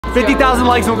50,000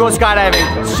 likes and we'll go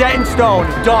skydiving. Set in stone.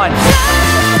 Done.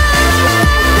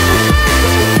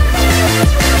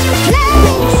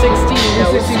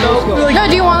 16. No,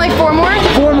 do you want like 4 more?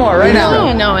 4 more right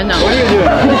now. No. What are you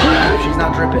doing? She's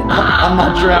not dripping. I'm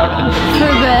not drowning.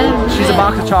 She's a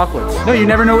box of chocolates. No, you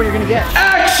never know what you're gonna get.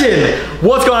 Action!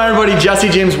 What's going on, everybody? Jesse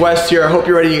James West here. I hope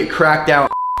you're ready to get cracked out.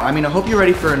 I hope you're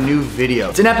ready for a new video.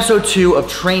 It's in episode 2 of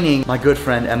training my good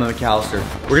friend, Emma Mcallister.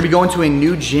 We're gonna be going to a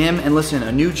new gym, and listen,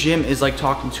 a new gym is like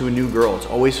talking to a new girl. It's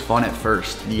always fun at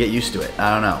first. You get used to it.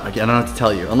 I don't know. I don't know what to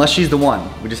tell you. Unless she's the one.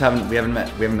 We haven't met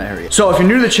her yet. So if you're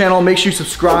new to the channel, make sure you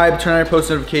subscribe, turn on your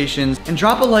post notifications, and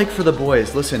drop a like for the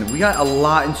boys. Listen, we got a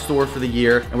lot in store for the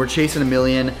year, and we're chasing 1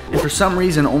 million. And for some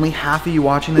reason, only half of you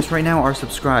watching this right now are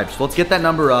subscribed. So let's get that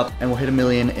number up, and we'll hit 1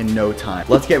 million in no time.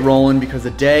 Let's get rolling because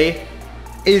the day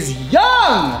is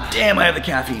young! Damn, I have the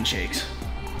caffeine shakes.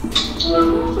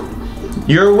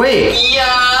 You're awake?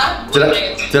 Yeah.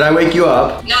 Did I wake you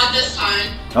up? Not this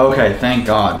time. Okay, thank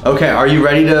God. Okay, are you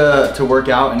ready to work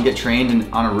out and get trained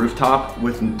on a rooftop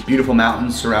with beautiful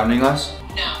mountains surrounding us?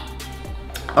 No.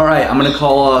 All right, I'm gonna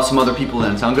call some other people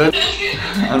then. Sound good?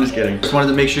 I'm just kidding. Just wanted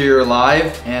to make sure you're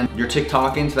alive and you're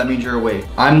TikToking, so that means you're awake.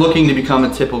 I'm looking to become a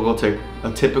typical TikToker.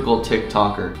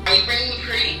 Are you bringing the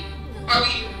pre? Are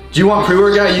we? Do you want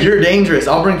pre-workout? You're dangerous.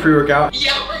 I'll bring pre-workout.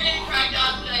 Yeah, we're getting cracked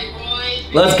out today, boys.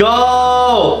 Let's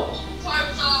go!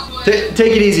 Time's up, boys.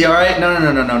 Take it easy, all right? No,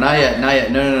 not yet.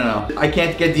 No. I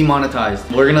can't get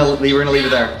demonetized. We're gonna leave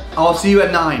it there. I'll see you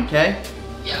at 9, okay?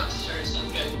 Yeah, sure,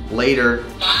 sounds good. Later.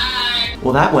 Bye.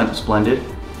 Well, that went splendid.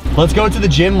 Let's go to the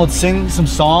gym. Let's sing some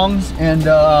songs and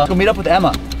go meet up with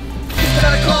Emma.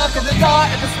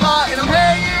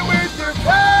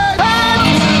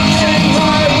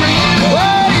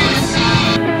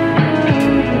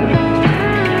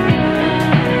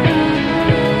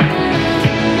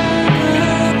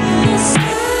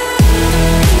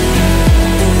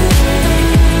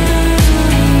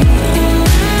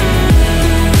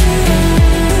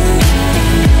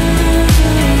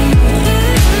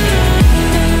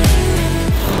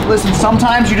 Listen,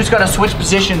 sometimes you just gotta switch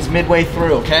positions midway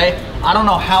through, okay? I don't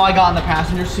know how I got in the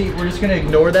passenger seat. We're just gonna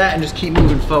ignore that and just keep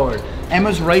moving forward.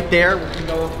 Emma's right there. We're gonna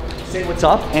go say what's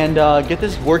up and get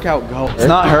this workout going. It's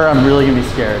not her, I'm really gonna be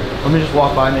scared. Let me just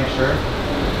walk by, make sure.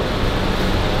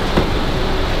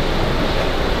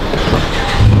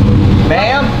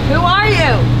 Ma'am? Who are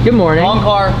you? Good morning. Wrong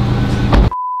car.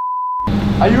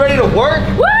 Are you ready to work?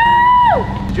 Woo!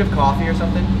 Did you have coffee or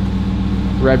something?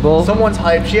 Red Bull? Someone's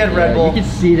hyped. She had Red Bull. You can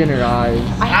see it in her eyes.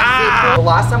 The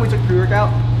last time we took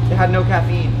pre-workout, it had no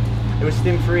caffeine. It was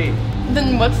stim-free.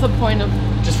 Then what's the point of?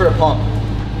 Just for a pump.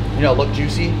 You know, look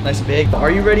juicy, nice and big.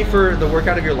 Are you ready for the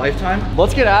workout of your lifetime?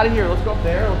 Let's get out of here. Let's go up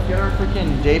there. Let's get our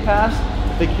freaking day pass.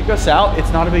 If they kick us out,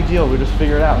 it's not a big deal. We'll just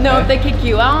figure it out. No, okay? if they kick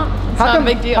you out, it's not a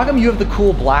big deal. How come you have the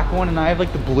cool black one and I have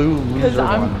like the blue loser one? Because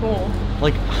I'm cool.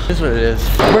 Like, this is what it is.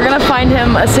 We're gonna find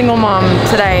him a single mom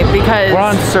today because we're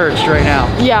on search right now.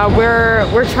 Yeah,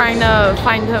 we're trying to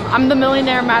find him. I'm the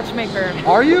millionaire matchmaker.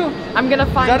 Are you? I'm gonna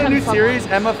find him. Is that a new someone. series?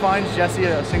 Emma finds Jesse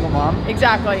a single mom?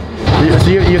 Exactly. So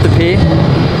you have to pee?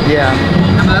 Yeah.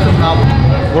 Emma, that's a problem.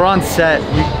 We're on set.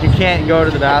 You can't go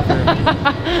to the bathroom.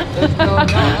 No.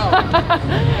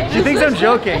 She thinks I'm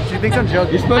joking.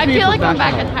 I feel like I'm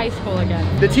back in high school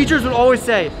again. The teachers would always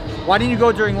say, why didn't you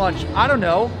go during lunch? I don't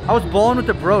know. I was bowling with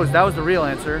the bros. That was the real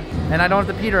answer. And I don't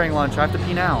have to pee during lunch. I have to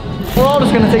pee now. We're all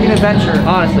just gonna take an adventure,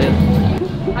 honestly.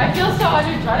 I feel so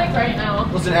energetic right now.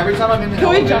 Listen, every time I'm in the Can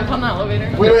elevator. we jump on that elevator?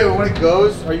 Wait, when it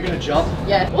goes, are you gonna jump?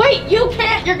 Yes. Wait, you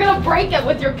can't. You're gonna break it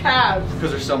with your calves.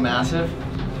 Because they're so massive.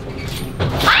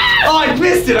 Ah! Oh, I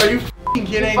missed it. Are you f***ing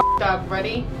kidding? Up,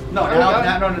 ready? No,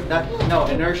 no,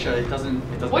 inertia. It doesn't.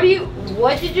 What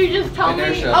did you just tell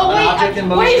Inertia. me? Oh An object in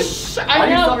motion. I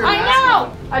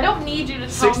know. I don't need you to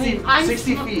tell 60, me. I'm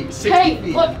 60 feet. 60 hey,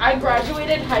 feet. look, I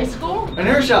graduated high school.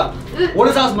 Inertia. What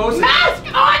is osmosis? Mask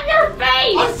on your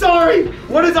face. I'm sorry.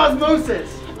 What is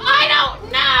osmosis? I don't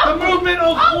know. The movement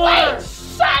of water. Wait,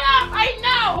 shut up. I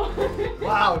know.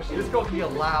 Wow, this girl can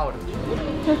get loud.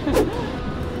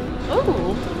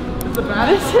 Ooh.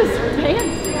 This is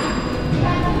fancy.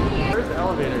 Where's the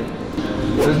elevator?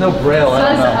 There's no braille. I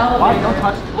don't know. Why? Don't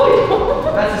touch.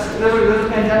 There's a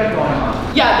pandemic going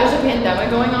on. Yeah, there's a pandemic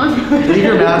going on. Leave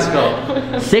your mask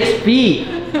up. 6 feet.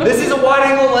 This is a wide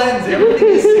angle lens. Everything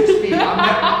is 6 feet.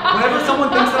 Whenever someone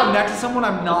thinks that I'm next to someone,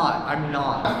 I'm not.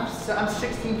 I'm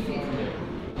 16 feet from you.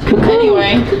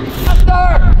 Anyway.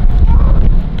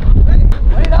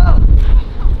 Wait up.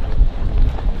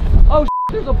 Oh,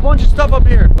 there's a bunch of stuff up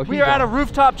here. Oh, we are at a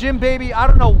rooftop gym, baby. I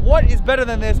don't know what is better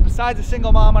than this besides a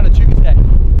single mom on a Tuesday.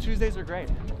 Tuesdays are great.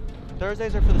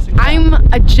 Thursdays are for the single. I'm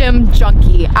a gym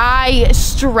junkie. I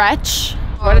stretch.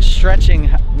 Why does stretching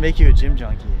make you a gym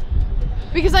junkie?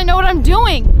 Because I know what I'm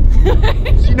doing.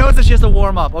 She knows that she has to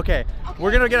warm up. Okay,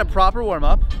 we're gonna get a proper warm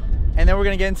up, and then we're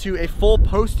gonna get into a full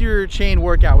posterior chain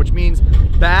workout, which means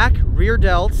back, rear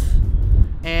delts,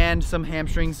 and some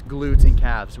hamstrings, glutes, and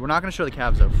calves. We're not gonna show the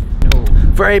calves though. No.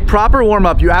 For a proper warm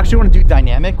up, you actually wanna do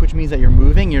dynamic, which means that you're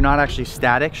moving, you're not actually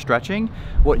static, stretching.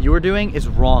 What you are doing is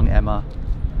wrong, Emma.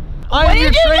 I'm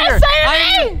your trainer.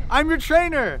 I'm your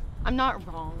trainer. I'm not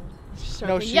wrong.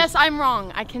 No, yes, I'm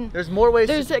wrong. I can. There's more ways.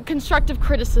 There's a constructive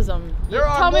criticism.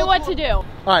 Tell me what to do. All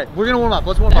right, we're gonna warm up.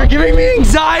 Let's warm up. You're giving me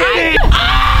anxiety.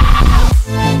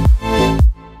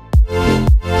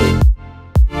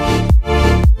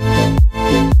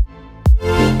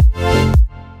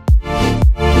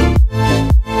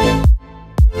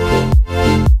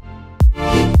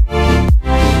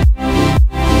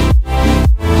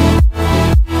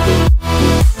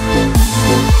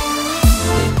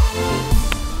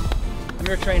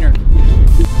 Trainer.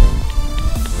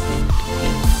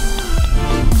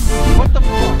 What the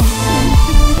fuck?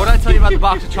 What did I tell you about the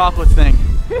box of chocolates thing?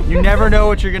 You never know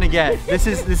what you're gonna get. This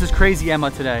is crazy, Emma,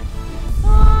 today.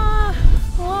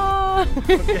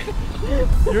 Okay.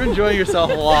 You're enjoying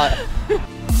yourself a lot.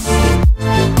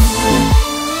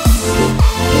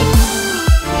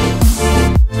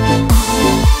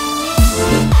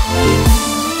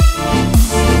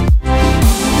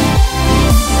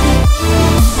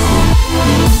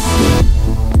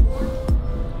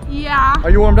 Are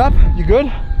you warmed up? You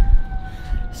good?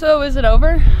 So is it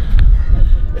over?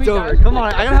 It's over. Come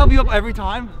on, I gotta help you up every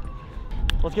time.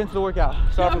 Let's get into the workout.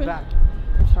 Start off with back.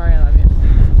 I'm sorry, I love you.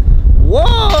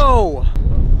 Whoa!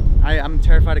 I'm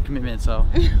terrified of commitment, so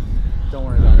don't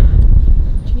worry about it.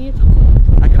 Do you need to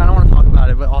talk? I kind of want to talk about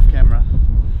it, but off camera.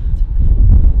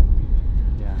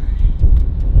 Yeah.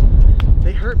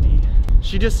 They hurt me.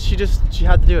 She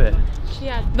had to do it. She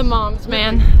had the moms,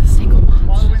 man. The single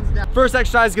moms. First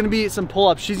exercise is gonna be some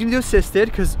pull-ups. She's gonna do assisted,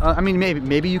 because I mean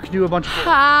maybe you can do a bunch of pull-ups.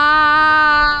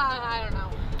 I don't know.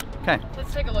 Okay.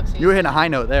 Let's take a look. You were hitting a high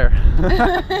note there.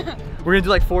 We're gonna do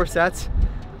like 4 sets,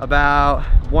 about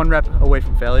 1 rep away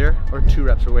from failure, or 2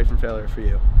 reps away from failure for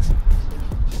you.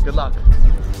 Good luck.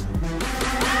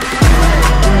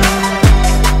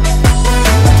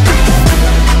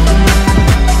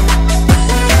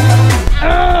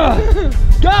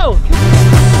 Go!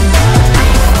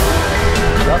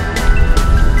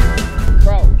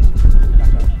 Bro.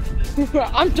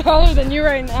 I'm taller than you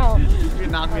right now. You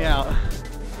can knock me out.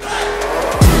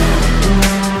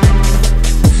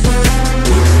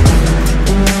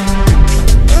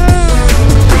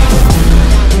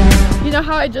 You know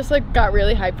how I just like got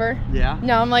really hyper? Yeah.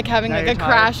 Now I'm like having like a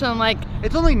crash and I'm like,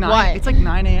 it's only 9. What? It's like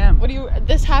 9 a.m. What do you?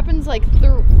 This happens like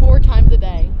 4 times a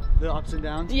day. The ups and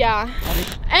downs. Yeah.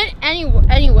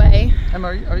 Anyway. Emma,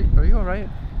 are you all right?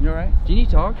 You all right? Do you need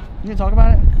to talk? You need to talk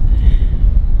about it?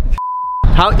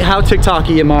 How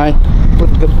TikToky am I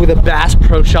with a Bass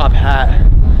Pro Shop hat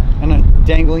and a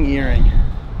dangling earring?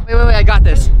 Wait, I got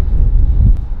this.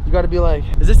 You gotta be like,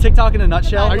 is this TikTok in a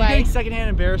nutshell? Are you getting secondhand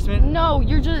embarrassment? No,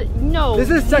 you're just, no.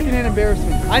 This is secondhand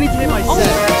embarrassment. I need to hit my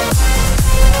set.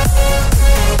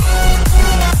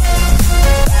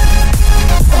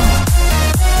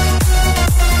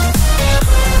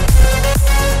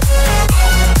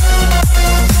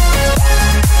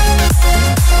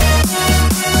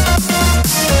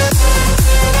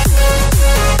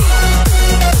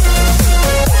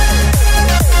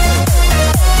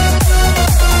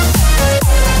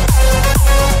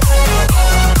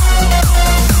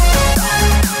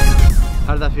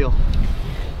 How did that feel?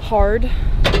 Hard.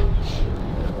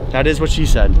 That is what she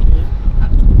said.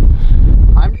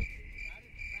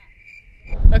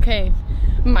 Okay,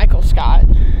 Michael Scott.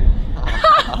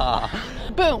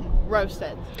 Boom,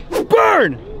 roasted.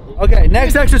 Burn! Okay,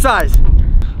 next exercise.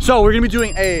 So we're gonna be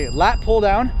doing a lat pull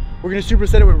down. We're gonna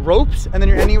superset it with ropes, and then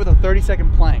you're ending it with a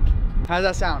 30-second plank. How does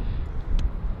that sound?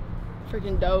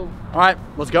 Freaking dope. All right,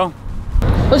 let's go.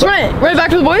 Let's run it. Run it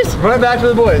back for the boys. Run it back for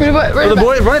the boys. Run it back.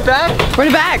 Run it back. Run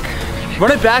it back.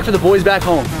 Run it back for the boys back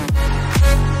home.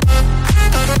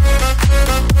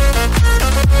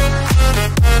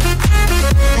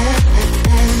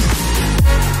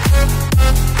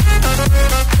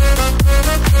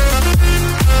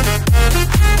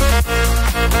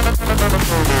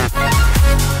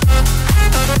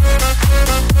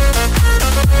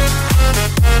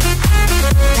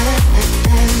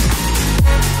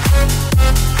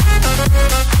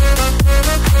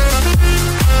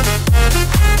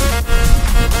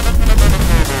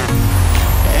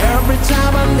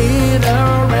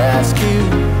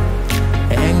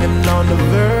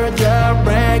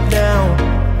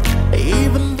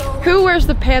 wears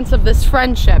the pants of this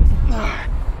friendship?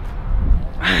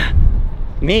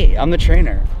 Me, I'm the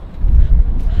trainer.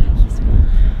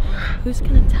 Who's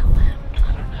gonna tell him?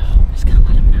 I don't know. Who's gonna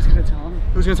let him know? Who's gonna tell him?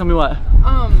 Who's gonna tell me what?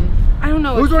 I don't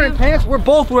know. Who's wearing pants? We're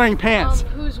both wearing pants.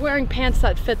 Who's wearing pants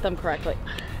that fit them correctly?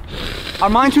 Are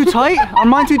mine too tight? Are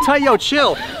mine too tight? Yo,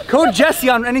 chill. Code Jesse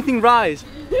on anything rise.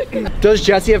 Does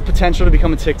Jesse have potential to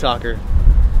become a TikToker?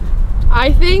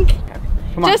 I think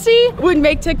Come on. Jesse would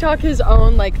make TikTok his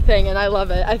own like thing, and I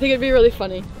love it. I think it'd be really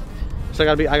funny. So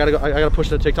I gotta push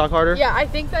the TikTok harder? Yeah, I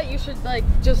think that you should like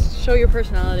just show your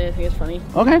personality. I think it's funny.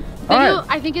 Okay. All right.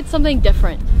 I think it's something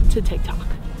different to TikTok.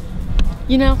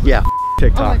 You know? Yeah,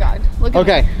 TikTok. Oh my god. Look at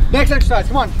Okay, next exercise,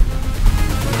 come on.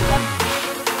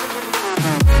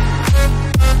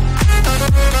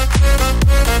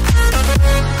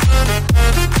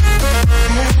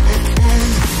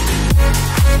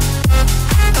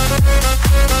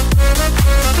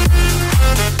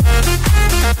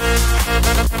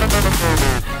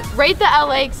 Rate the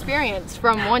LA experience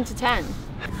from 1 to 10.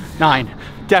 9,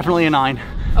 definitely a 9.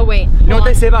 Oh wait. You know what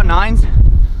they say about 9s?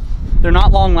 They're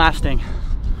not long lasting.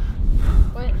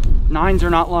 What? 9s are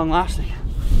not long lasting.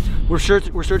 We're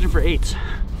searching for 8s.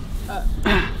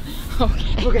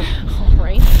 Okay. All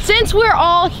right. Since we're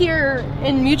all here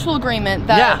in mutual agreement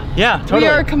that yeah, totally. we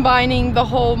are combining the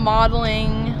whole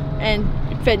modeling and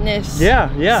fitness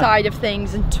side of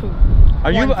things into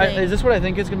Are you? one thing. Is this what I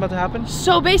think is about to happen?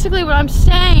 So basically, what I'm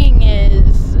saying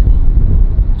is,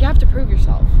 you have to prove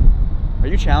yourself. Are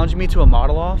you challenging me to a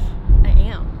model off? I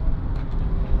am.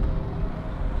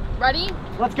 Ready?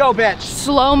 Let's go, bitch.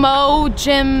 Slow-mo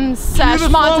gym sesh Do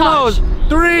the montage. slow-mos.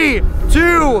 3,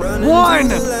 2, 1.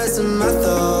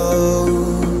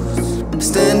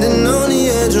 Standing on the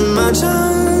edge of my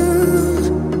time.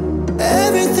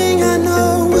 Everything I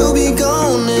know will be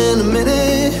gone in a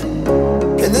minute,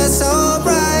 and that's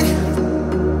alright.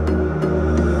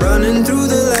 Running through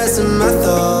the last of my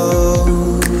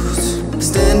thoughts.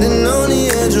 Standing on the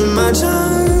edge of my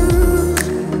time.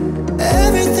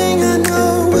 Everything I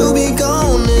know will be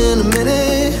gone in a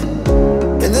minute,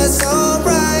 and that's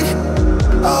alright.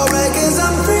 Alright, 'cause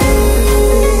I'm free.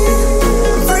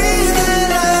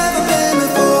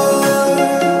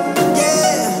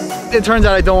 It turns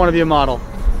out I don't want to be a model.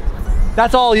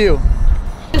 That's all you.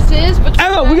 This is, but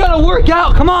Emma, we gotta work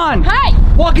out. Come on. Hey!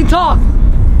 Walk and talk.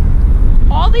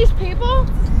 All these people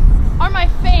are my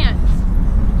fans,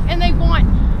 and they want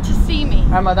to see me.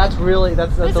 Emma, that's This a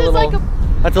is little. like a.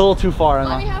 That's a little too far, Emma.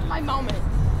 Let me have my moment.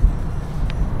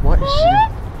 What?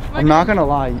 I'm not gonna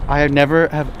lie. I never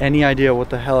have any idea what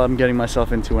the hell I'm getting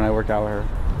myself into when I work out with her.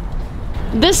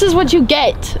 This is what you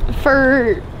get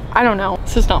for. I don't know.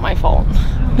 This is not my fault.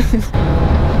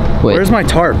 Wait. Where's my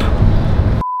tarp?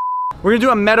 We're gonna do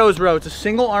a Meadows row. It's a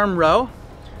single arm row.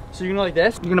 So you're gonna like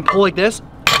this. You're gonna pull like this.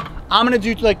 I'm gonna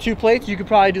do like 2 plates. You could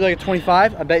probably do like a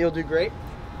 25. I bet you'll do great.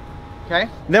 Okay.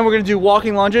 Then we're gonna do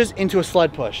walking lunges into a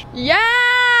sled push.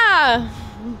 Yeah!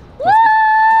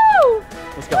 Woo!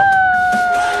 Let's go.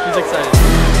 Who's excited?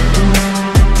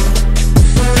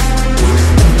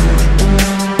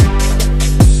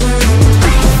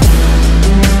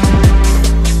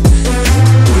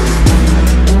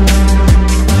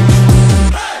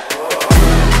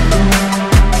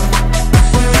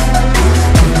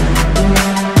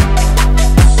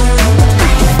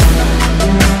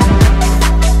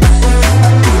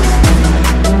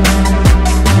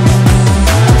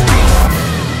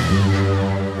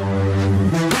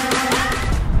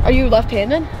 Are you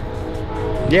left-handed?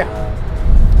 Yeah.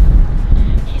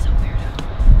 He's a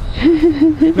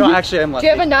weirdo. No, actually, I'm lefty.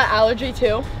 Do you have a nut allergy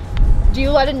too? Do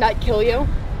you let a nut kill you?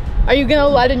 Are you gonna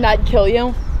let a nut kill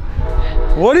you?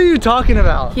 What are you talking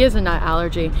about? He has a nut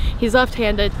allergy. He's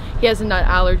left-handed. He has a nut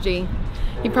allergy.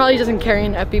 He probably doesn't carry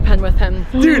an EpiPen with him.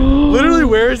 Dude, literally,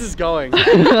 where is this going?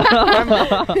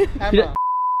 Emma,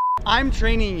 I'm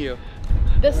training you.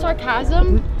 This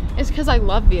sarcasm is because I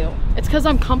love you. It's because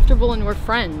I'm comfortable and we're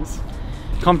friends.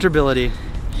 Comfortability.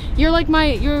 You're like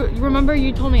remember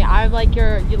you told me I like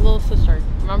your little sister,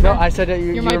 remember? No, I said that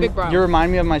you're my big bro. You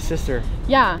remind me of my sister.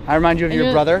 Yeah. I remind you of And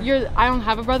your brother. I don't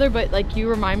have a brother, but like you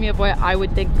remind me of what I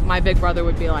would think my big brother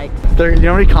would be like. You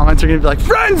know how many comments are gonna be like,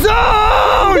 friend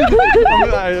zone!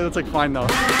 That's like fine though.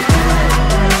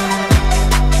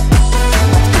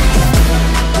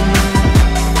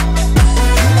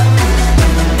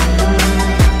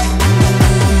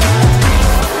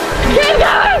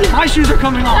 My shoes are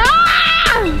coming off.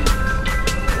 Ah!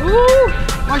 Ooh.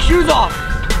 My shoes off.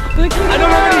 I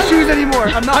don't have any shoes anymore.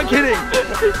 I'm not kidding. I'm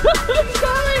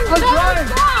trying.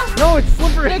 No, it's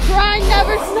slippery. The grind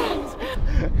never stops.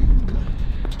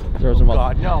 Throw some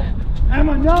God, no.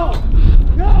 Emma, no.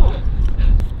 No.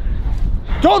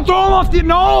 Don't throw him off the,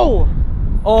 no!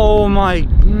 Oh my,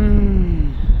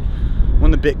 when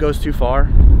the bit goes too far.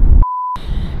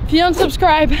 If you don't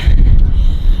subscribe,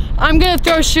 I'm gonna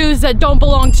throw shoes that don't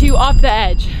belong to you off the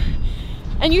edge.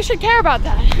 And you should care about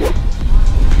that.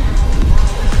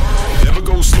 Never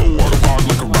go slow or hard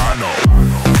like a rhino.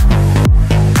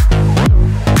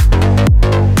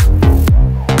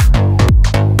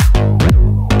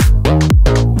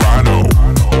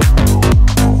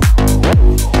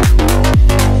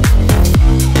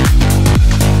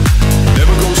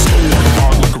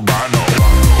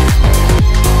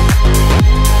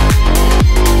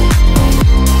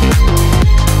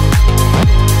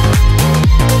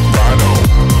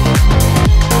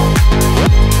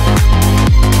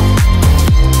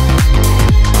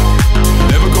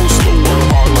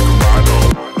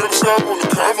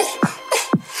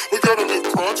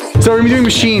 So we're gonna be doing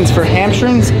machines for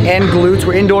hamstrings and glutes.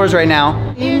 We're indoors right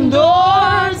now.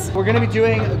 Indoors! We're gonna be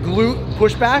doing glute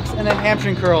pushbacks and then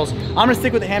hamstring curls. I'm gonna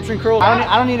stick with the hamstring curls.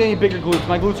 I don't need any bigger glutes.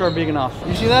 My glutes are big enough.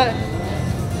 You see that?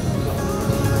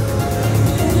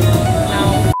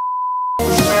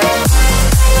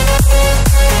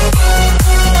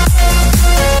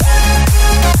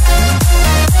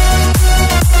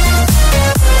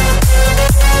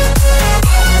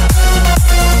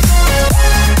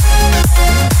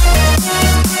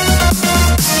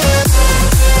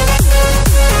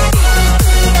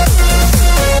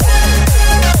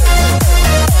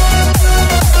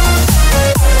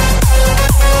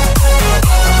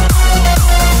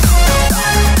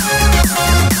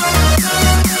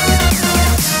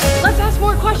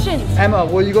 Emma,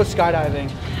 will you go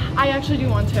skydiving? I actually do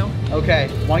want to. Okay,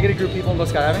 want to get a group of people and go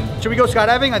skydiving? Should we go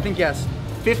skydiving? I think yes.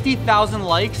 50,000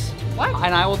 likes. What?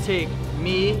 And I will take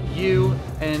me, you,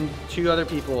 and 2 other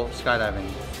people skydiving.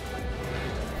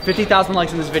 50,000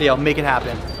 likes in this video, make it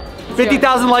happen.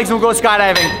 50,000 likes and we'll go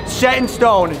skydiving. Set in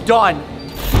stone, done.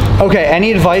 Okay,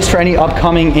 any advice for any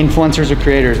upcoming influencers or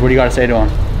creators? What do you got to say to them?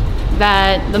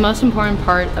 That the most important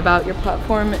part about your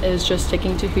platform is just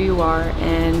sticking to who you are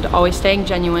and always staying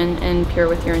genuine and pure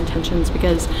with your intentions,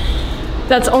 because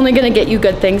that's only going to get you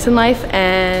good things in life,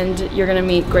 and you're going to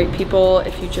meet great people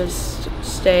if you just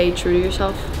stay true to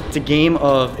yourself. It's a game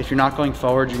of, if you're not going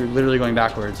forward, you're literally going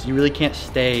backwards. You really can't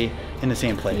stay in the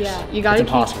same place. Yeah, you gotta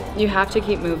impossible. You have to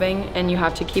keep moving, and you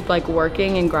have to keep like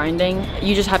working and grinding.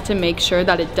 You just have to make sure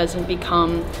that it doesn't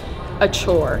become a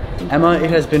chore. Emma, it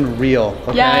has been real,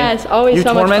 okay? Yes, always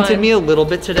so much fun. You tormented me a little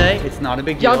bit today. It's not a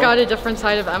big deal. Y'all got a different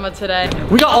side of Emma today.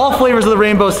 We got all flavors of the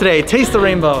rainbows today. Taste the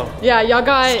rainbow. Yeah, y'all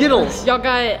got Skittles. Y'all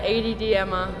got ADD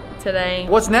Emma today.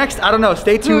 What's next? I don't know.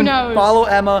 Stay tuned. Who knows? Follow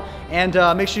Emma, and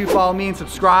make sure you follow me and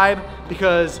subscribe,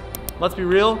 because let's be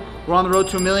real, we're on the road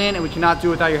to 1 million and we cannot do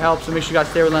it without your help. So make sure you guys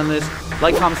stay relentless.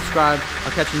 Like, comment, subscribe.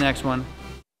 I'll catch you in the next one.